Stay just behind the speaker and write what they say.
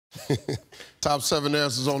Top 7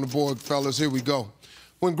 answers on the board, fellas. Here we go.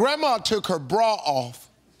 When Grandma took her bra off,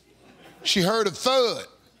 she heard a thud.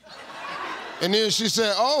 And then she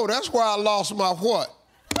said, oh, that's why I lost my what?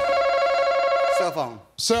 Cell phone.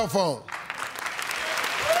 Cell phone.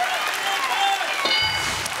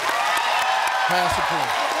 Pass the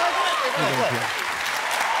point.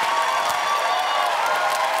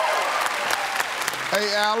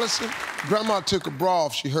 Hey, Allison, Grandma took her bra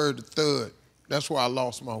off, she heard the thud. That's why I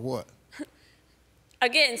lost my what?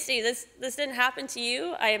 Again, Steve, this didn't happen to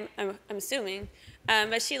you, I'm assuming,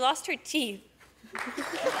 but she lost her teeth.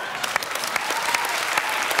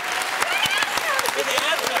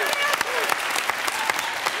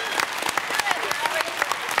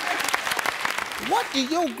 What do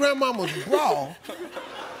your grandmama's bra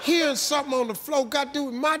hearing something on the floor got to do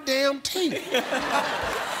with my damn teeth?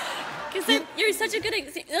 Because you're such a good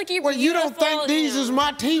example. Like, you're well, you don't think these is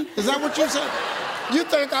my teeth? Is that what you said? You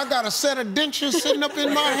think I got a set of dentures sitting up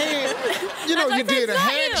in my head? You know, you did a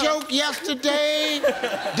hair joke yesterday,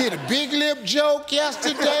 did a big lip joke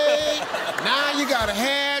yesterday, now you got a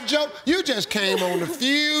hair joke. You just came on the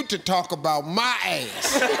Feud to talk about my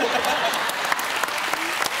ass.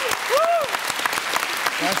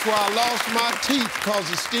 That's why I lost my teeth,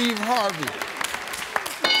 because of Steve Harvey.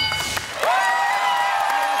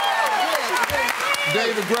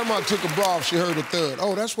 David, Grandma took a bra off, she heard a thud.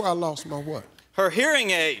 Oh, that's why I lost my what? Her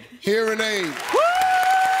hearing aid. Hearing aid. Woo!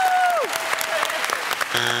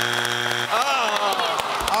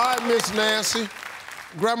 Oh. All right, Miss Nancy.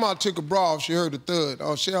 Grandma took a bra off, she heard a thud.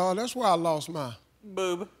 Oh, that's why I lost mine.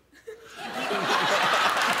 Boob.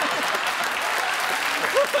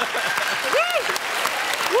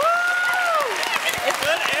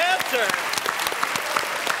 Good answer.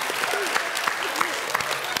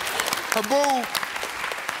 Her boob.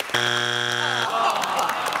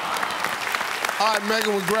 All right,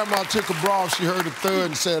 Megan, when Grandma took a bra off, she heard a thud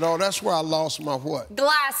and said, oh, that's where I lost my what?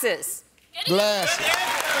 Glasses. Glasses.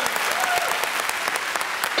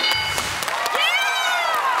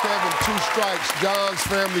 Kevin, 2 strikes. John's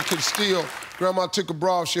family can steal. Grandma took a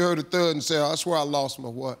bra off, she heard a thud and said, oh, that's where I lost my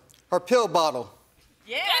what? Her pill bottle.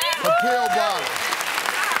 Yeah. Her pill bottle.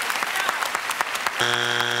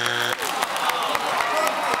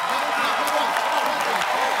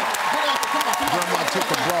 Grandma took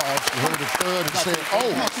a bra off, she heard a thud and said,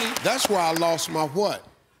 oh, that's why I lost my what?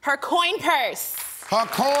 Her coin purse. Her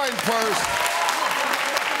coin purse.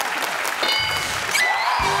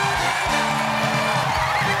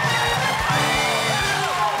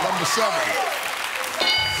 Number 7.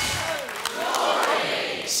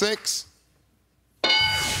 6.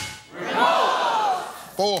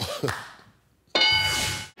 4.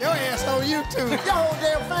 Your ass on YouTube. Your whole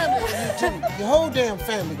damn family on YouTube. Your whole damn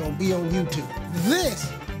family gonna be on YouTube. This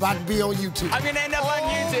about to be on YouTube. I'm gonna end up on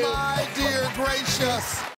YouTube. Oh, my dear gracious.